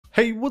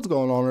Hey, what's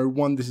going on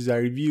everyone, this is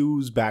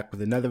iReviews back with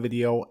another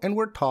video, and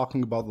we're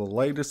talking about the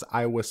latest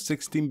iOS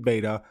 16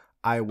 beta,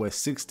 iOS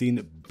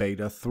 16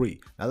 Beta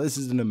 3. Now this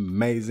is an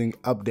amazing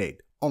update.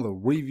 On the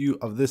review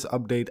of this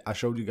update, I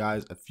showed you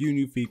guys a few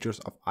new features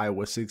of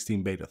iOS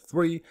 16 Beta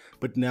 3,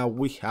 but now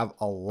we have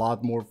a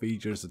lot more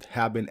features that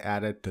have been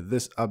added to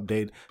this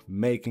update,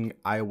 making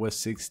iOS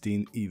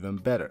 16 even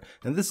better.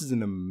 And this is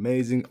an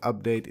amazing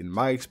update in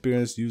my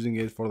experience using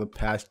it for the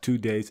past 2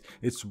 days.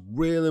 It's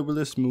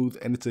really smooth,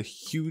 and it's a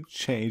huge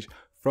change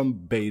from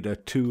Beta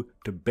 2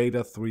 to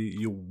Beta 3.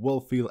 You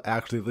will feel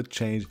actually the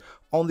change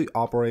on the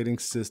operating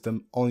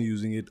system on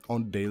using it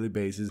on a daily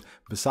basis.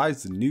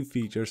 Besides the new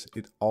features,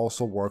 it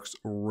also works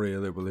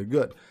really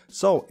good.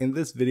 So in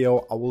this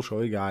video, I will show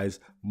you guys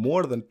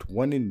more than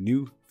 20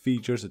 new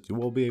features that you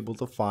will be able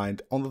to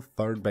find on the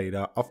third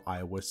beta of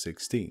iOS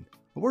 16.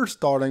 We're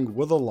starting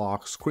with the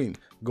lock screen.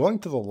 Going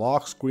to the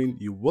lock screen,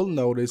 you will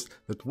notice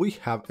that we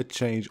have a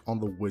change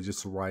on the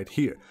widgets right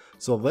here.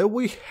 So there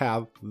we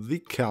have the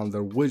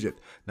calendar widget.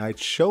 Now it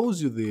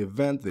shows you the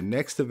event, the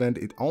next event.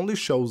 It only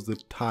shows the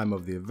time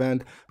of the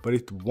event, but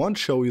it won't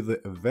show you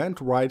the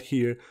event right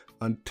here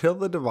until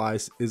the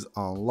device is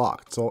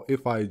unlocked. So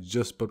if I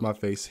just put my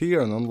face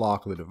here and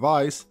unlock the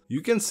device,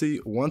 you can see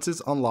once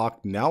it's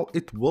unlocked, now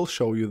it will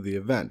show you the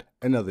event.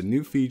 Another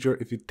new feature,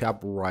 if you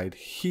tap right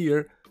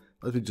here,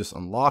 let me just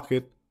unlock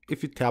it.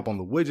 If you tap on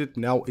the widget,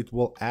 now it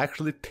will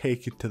actually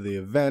take you to the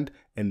event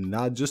and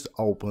not just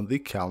open the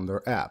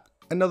calendar app.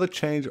 Another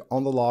change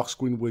on the lock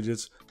screen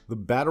widgets, the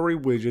battery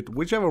widget,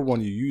 whichever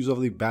one you use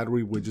of the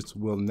battery widgets,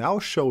 will now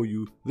show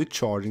you the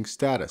charging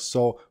status.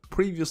 So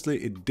previously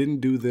it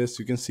didn't do this.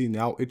 You can see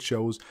now it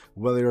shows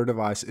whether your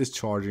device is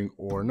charging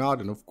or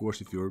not, and of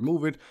course if you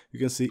remove it, you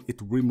can see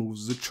it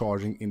removes the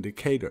charging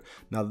indicator.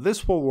 Now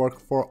this will work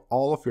for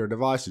all of your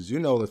devices. You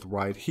know that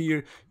right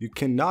here you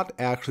cannot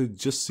actually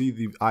just see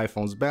the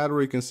iPhone's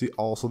battery, you can see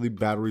also the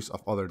batteries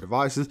of other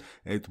devices,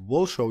 and it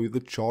will show you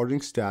the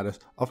charging status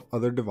of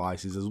other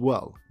devices as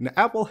well. Now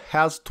Apple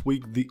has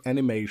tweaked the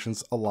animations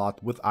a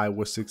lot with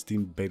iOS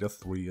 16 Beta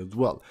 3 as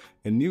well.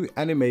 A new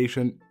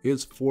animation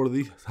is for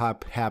the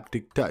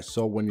haptic touch.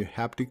 So when you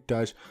haptic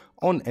touch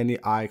on any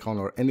icon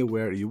or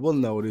anywhere, you will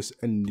notice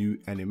a new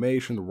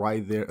animation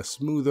right there, a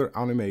smoother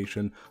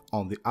animation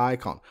on the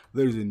icon.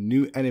 There's a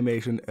new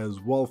animation as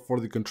well for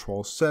the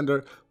control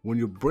center. When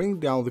you bring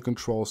down the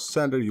control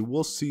center, you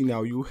will see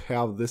now you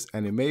have this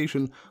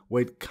animation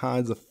where it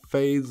kind of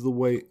fades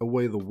away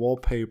the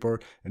wallpaper,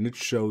 and it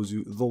shows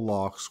you the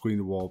lock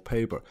screen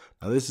wallpaper.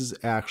 Now this is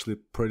actually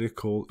pretty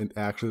cool. It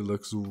actually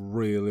looks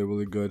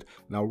really good,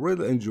 and I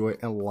really enjoy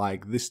and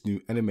like this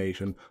new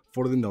animation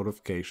for the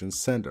notification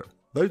center.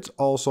 There's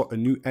also a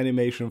new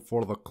animation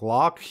for the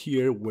clock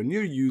here. When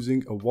you're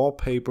using a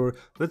wallpaper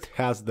that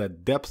has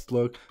that depth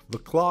look, the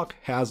clock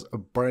has a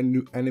brand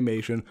new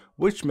animation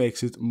which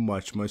makes it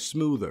much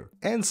smoother.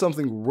 And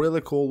something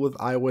really cool with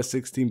iOS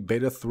 16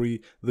 Beta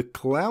 3, the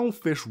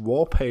clownfish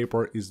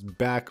wallpaper is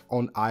back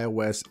on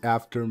iOS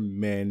after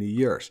many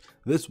years.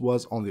 This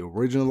was on the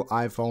original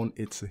iPhone,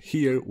 it's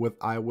here with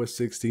iOS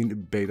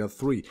 16 Beta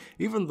 3.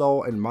 Even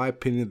though in my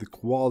opinion the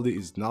quality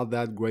is not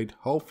that great,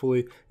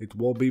 hopefully it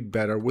will be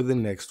better with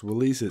the next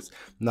releases.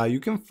 Now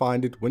you can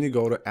find it when you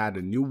go to add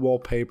a new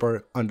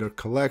wallpaper under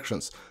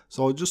collections.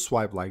 So just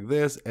swipe like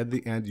this, at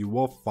the end you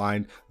will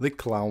find the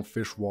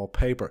clownfish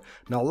wallpaper.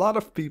 Now a lot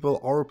of people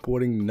are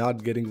reporting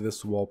not getting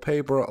this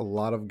wallpaper, a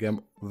lot of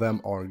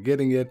them are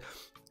getting it.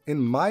 In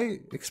my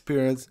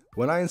experience,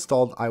 when I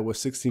installed iOS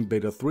 16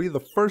 Beta 3, the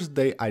first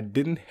day I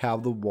didn't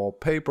have the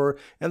wallpaper,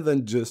 and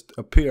then just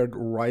appeared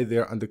right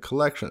there under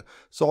collection.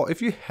 So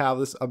if you have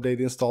this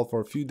update installed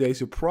for a few days,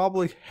 you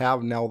probably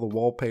have now the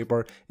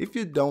wallpaper. If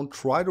you don't,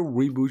 try to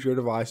reboot your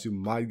device, you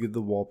might get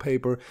the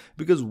wallpaper,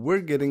 because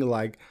we're getting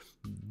like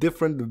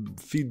different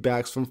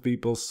feedbacks from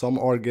people. Some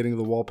are getting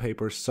the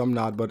wallpaper, some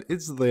not, but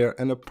it's there,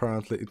 and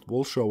apparently it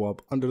will show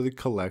up under the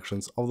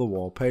collections of the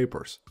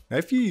wallpapers. Now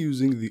if you're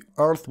using the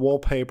Earth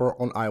wallpaper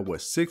on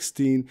iOS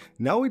 16,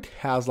 now it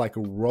has like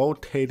a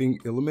rotating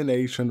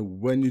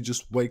illumination when you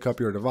just wake up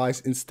your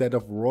device instead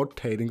of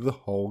rotating the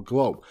whole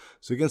globe.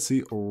 So you can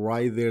see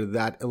right there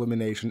that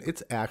illumination.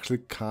 It's actually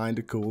kind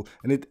of cool,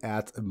 and it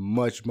adds a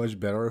much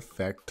better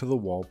effect to the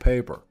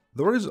wallpaper.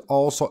 There is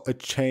also a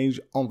change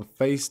on the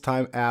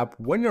FaceTime app.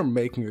 When you're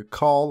making a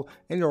call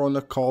and you're on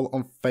a call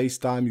on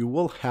FaceTime, you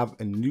will have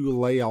a new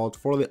layout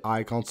for the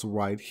icons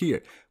right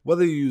here.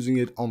 Whether you're using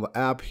it on the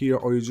app here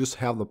or you just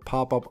have the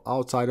pop-up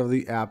outside of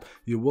the app,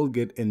 you will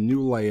get a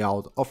new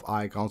layout of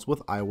icons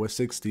with iOS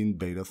 16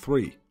 Beta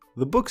 3.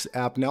 The Books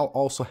app now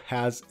also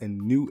has a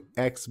new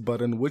X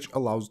button which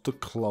allows to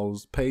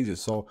close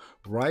pages. So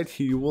right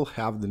here you will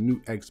have the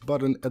new X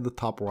button at the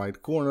top right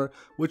corner,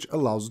 which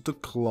allows you to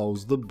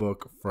close the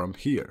book from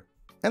here.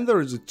 And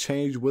there is a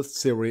change with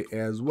Siri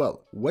as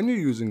well. When you're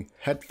using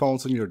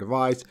headphones on your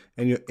device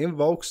and you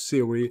invoke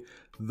Siri,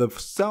 the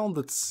sound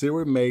that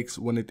Siri makes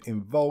when it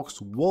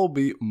invokes will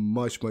be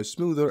much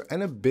smoother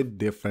and a bit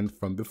different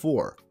from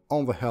before.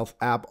 On the Health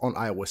app on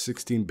iOS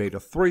 16 Beta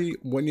 3,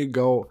 when you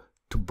go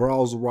to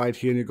browse right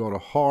here and you go to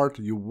Heart,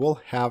 you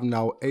will have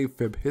now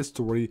AFib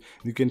history.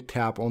 You can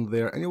tap on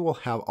there and you will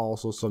have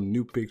also some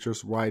new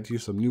pictures right here,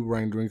 some new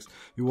renderings.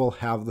 You will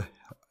have the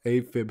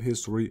AFib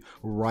history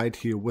right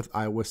here with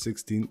iOS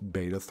 16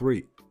 Beta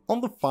 3. On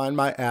the Find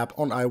My app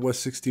on iOS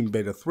 16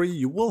 Beta 3,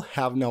 you will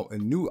have now a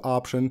new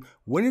option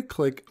when you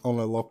click on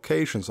a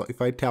location. So if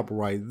I tap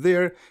right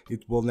there,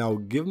 it will now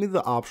give me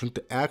the option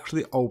to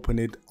actually open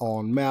it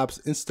on Maps.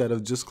 Instead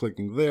of just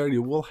clicking there,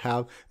 you will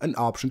have an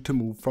option to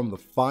move from the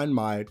Find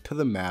My to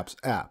the Maps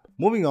app.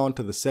 Moving on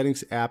to the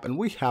Settings app, and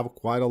we have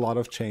quite a lot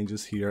of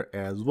changes here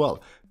as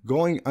well.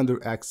 Going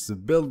under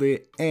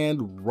accessibility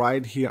and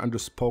right here under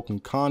spoken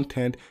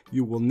content,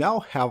 you will now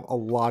have a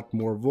lot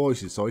more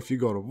voices. So if you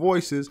go to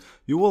voices,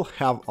 you will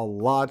have a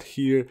lot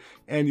here,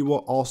 and you will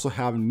also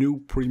have new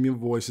premium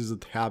voices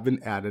that have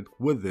been added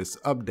with this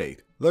update.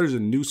 There's a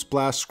new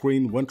splash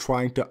screen when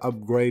trying to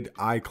upgrade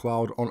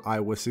iCloud on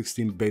iOS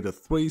 16 Beta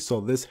 3, so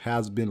this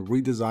has been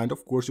redesigned.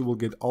 Of course, you will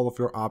get all of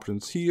your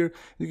options here.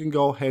 You can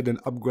go ahead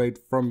and upgrade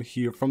from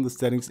here from the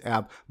Settings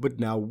app, but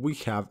now we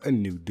have a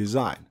new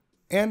design.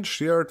 And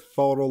shared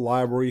photo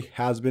library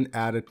has been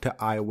added to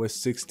iOS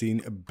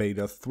 16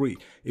 Beta 3.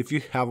 If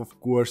you have,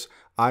 of course,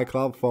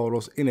 iCloud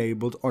photos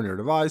enabled on your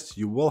device,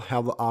 you will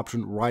have the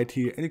option right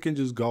here and you can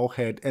just go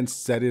ahead and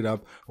set it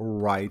up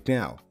right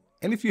now.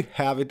 And if you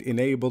have it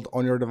enabled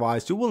on your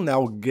device, you will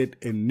now get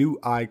a new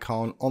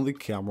icon on the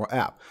camera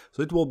app.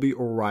 So it will be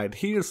right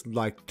here. It's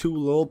like two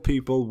little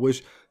people,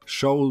 which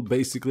show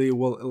basically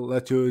will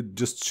let you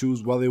just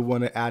choose whether you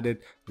want to add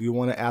it. Do you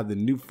want to add the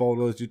new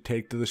photos you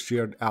take to the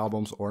shared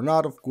albums or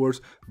not? Of course,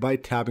 by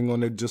tapping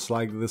on it just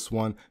like this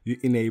one, you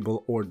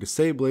enable or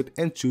disable it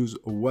and choose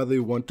whether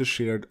you want to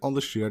share it on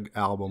the shared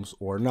albums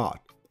or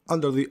not.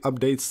 Under the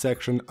updates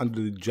section,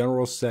 under the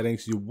general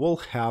settings, you will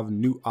have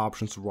new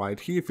options right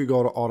here. If you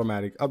go to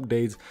automatic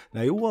updates,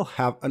 now you will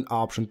have an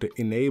option to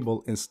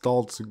enable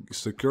installed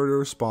security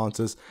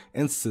responses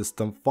and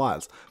system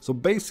files. So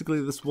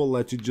basically this will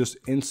let you just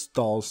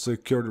install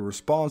security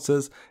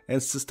responses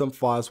and system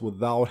files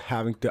without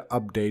having to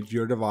update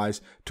your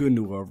device to a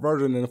newer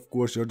version. And of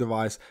course, your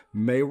device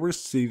may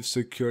receive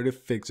security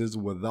fixes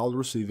without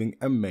receiving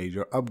a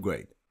major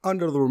upgrade.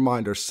 Under the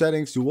reminder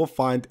settings, you will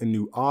find a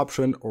new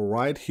option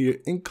right here,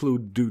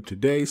 include due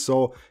today.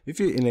 So if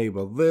you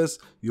enable this,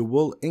 you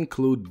will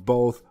include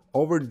both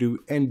overdue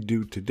and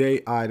due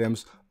today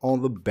items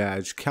on the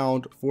badge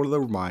count for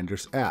the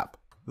Reminders app.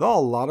 There are a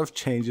lot of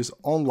changes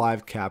on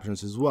live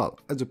captions as well.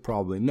 As you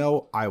probably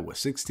know, iOS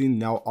 16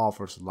 now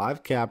offers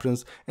live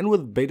captions, and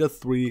with Beta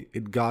 3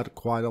 it got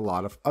quite a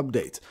lot of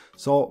updates.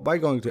 So by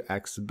going to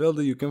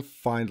accessibility, you can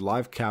find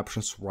live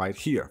captions right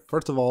here.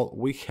 First of all,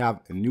 we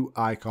have a new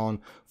icon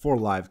for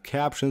live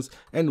captions,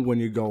 and when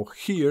you go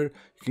here,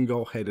 you can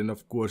go ahead and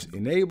of course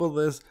enable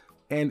this.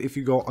 And if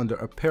you go under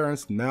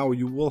appearance, now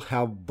you will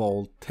have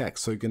bold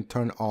text, so you can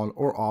turn on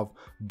or off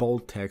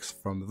bold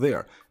text from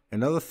there.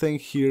 Another thing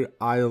here,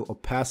 idle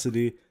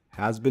opacity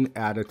has been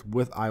added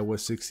with iOS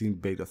 16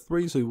 Beta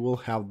 3, so you will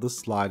have the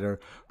slider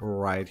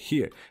right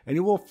here. And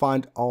you will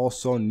find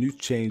also new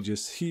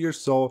changes here.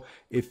 So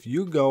if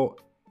you go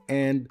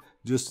and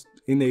just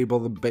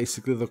enable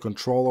basically the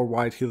controller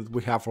right here that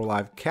we have for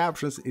live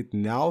captions, it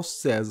now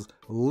says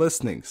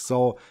listening.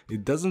 So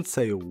it doesn't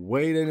say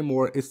wait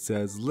anymore, it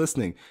says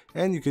listening.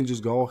 And you can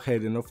just go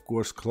ahead and of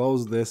course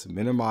close this,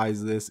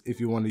 minimize this. If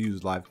you want to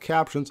use live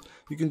captions,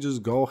 you can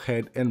just go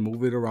ahead and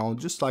move it around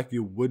just like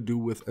you would do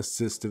with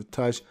assistive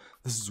touch.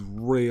 This is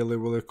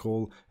really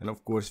cool. And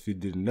of course, if you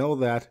didn't know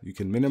that, you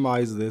can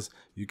minimize this,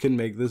 you can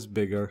make this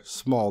bigger,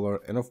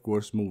 smaller, and of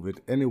course move it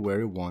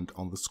anywhere you want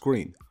on the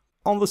screen.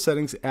 On the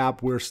Settings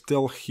app, we're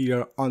still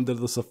here under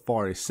the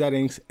Safari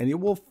settings, and you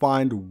will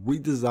find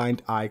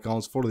redesigned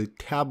icons for the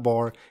tab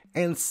bar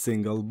and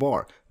single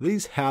bar.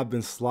 These have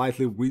been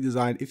slightly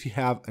redesigned. If you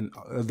have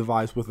a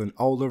device with an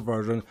older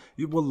version,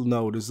 you will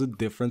notice the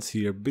difference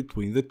here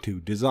between the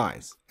two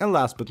designs. And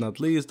last but not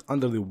least,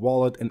 under the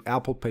Wallet and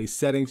Apple Pay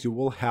settings, you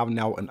will have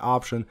now an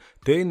option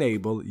to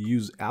enable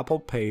Use Apple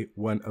Pay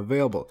when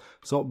available.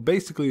 So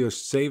basically your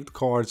saved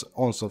cards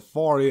on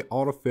Safari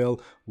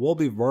autofill will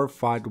be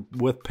verified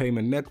with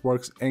payment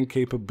networks and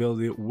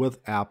capability with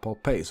Apple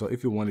Pay. So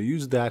if you want to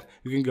use that,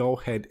 you can go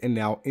ahead and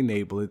now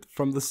enable it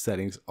from the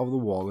settings of the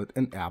wallet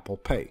and Apple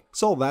Pay.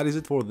 So that is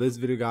it for this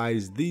video,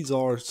 guys. These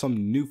are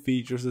some new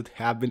features that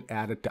have been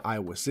added to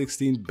iOS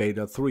 16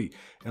 Beta 3,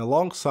 and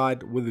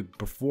alongside with the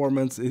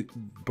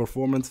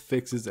performance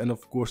fixes and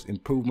of course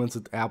improvements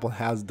that Apple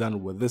has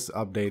done with this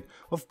update,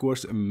 of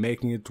course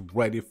making it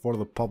ready for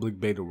the public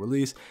beta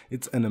release.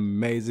 It's an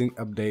amazing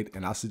update,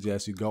 and I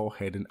suggest you go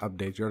ahead and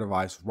update your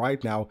device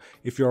right now.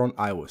 If you're on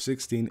iOS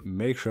 16,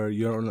 make sure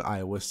you're on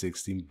iOS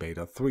 16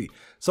 Beta 3.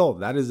 So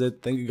that is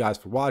it. Thank you guys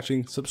for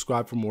watching.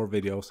 Subscribe for more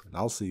videos, and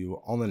I'll see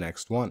you on the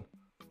next one.